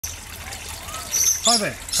Hi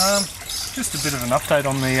there, just a bit of an update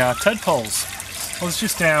on the tadpoles. I was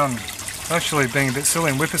just down, actually being a bit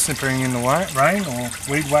silly and whippersnippering in the rain, or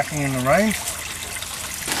weed whacking in the rain,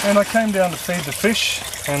 and I came down to feed the fish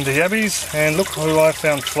and the yabbies, and look who I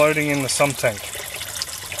found floating in the sump tank.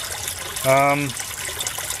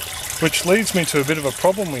 Which leads me to a bit of a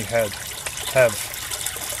problem we have.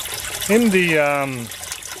 In the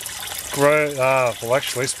well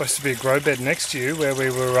actually it's supposed to be a grow bed next to you where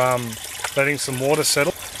we were letting some water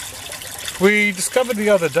settle. We discovered the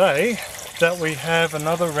other day that we have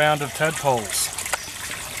another round of tadpoles.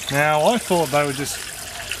 Now I thought they were just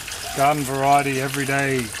garden variety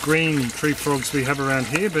everyday green tree frogs we have around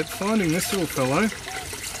here, but finding this little fellow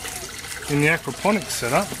in the aquaponics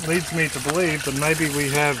setup leads me to believe that maybe we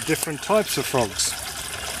have different types of frogs.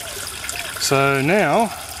 So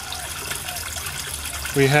now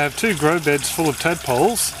we have 2 grow beds full of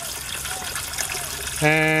tadpoles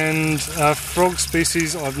and a frog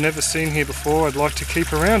species I've never seen here before I'd like to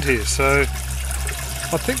keep around here. So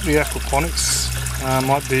I think the aquaponics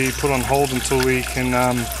might be put on hold until we can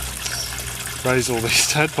raise all these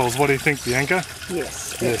tadpoles. What do you think, Bianca?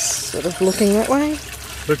 Yes. Yes. Sort of looking that way.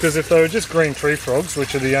 Because if they were just green tree frogs,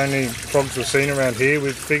 which are the only frogs we've seen around here,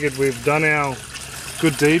 we've figured we've done our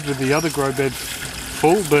good deed with the other grow bed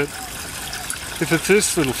full, but if it's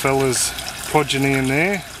this little fella's progeny in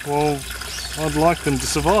there, well, I'd like them to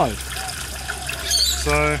survive.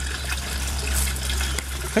 So I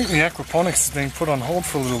think the aquaponics is being put on hold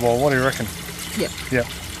for a little while. What do you reckon? Yep. Yep.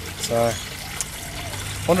 So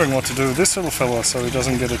wondering what to do with this little fella so he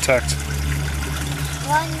doesn't get attacked.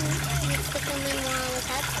 Why don't you put them in one of the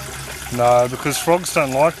tadpoles? No, because frogs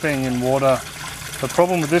don't like being in water. The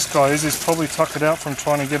problem with this guy is he's probably tuckered out from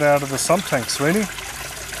trying to get out of the sump tank, sweetie.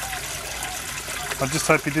 I just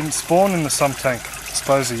hope he didn't spawn in the sump tank. I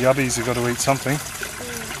suppose the yubbies have got to eat something.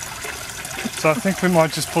 So I think we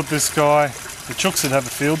might just put this guy, the chooks would have a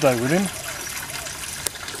field day with him.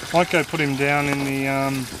 Might go put him down in the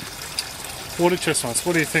water chestnuts.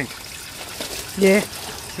 What do you think? Yeah.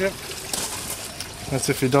 Yep. That's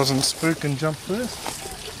if he doesn't spook and jump first.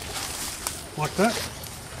 Like that.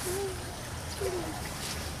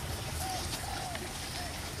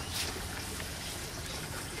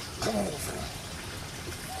 Come on, little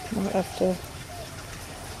fella. Might have to.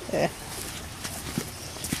 Yeah.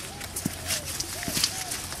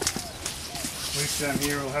 At least down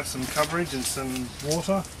here we'll have some coverage and some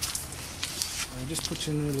water. I'll just put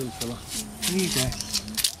you in there, little fella. There you go.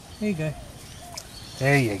 There you go.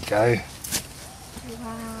 There you go.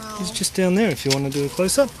 Wow. He's just down there if you want to do a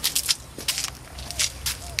close-up.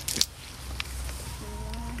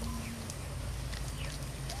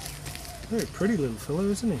 Very pretty little fellow,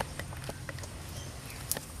 isn't he?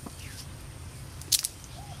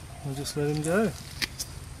 I'll just let him go.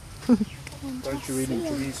 Don't you eat him,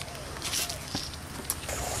 kitties.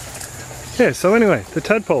 Yeah, so anyway, the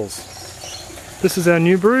tadpoles. This is our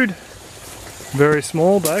new brood. Very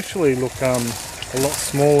small, but actually look a lot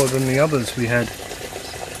smaller than the others we had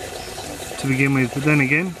to begin with. But then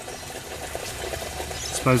again,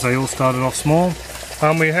 I suppose they all started off small.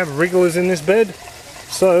 We have wrigglers in this bed.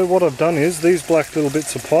 So what I've done is these black little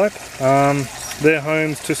bits of pipe, they're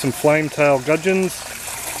homes to some flame-tail gudgeons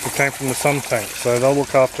that came from the sump tank. So they'll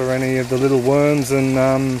look after any of the little worms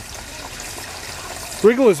and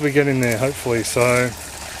wrigglers we get in there, hopefully. So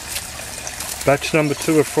batch number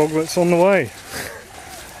 2 of froglets on the way.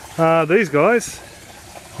 These guys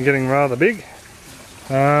are getting rather big.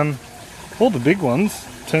 All the big ones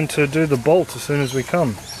tend to do the bolt as soon as we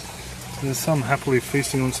come. There's some happily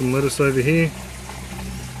feasting on some lettuce over here.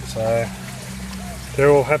 So they're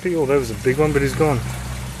all happy. Oh, there was a big one, but he's gone.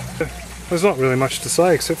 There's not really much to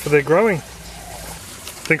say except for they're growing. I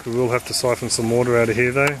think we will have to siphon some water out of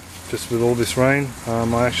here though, just with all this rain.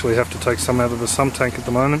 I actually have to take some out of the sump tank at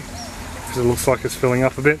the moment because it looks like it's filling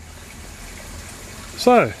up a bit.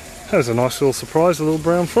 So that was a nice little surprise, a little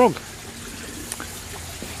brown frog.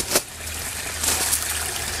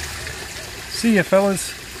 See ya,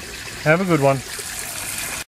 fellas. Have a good one.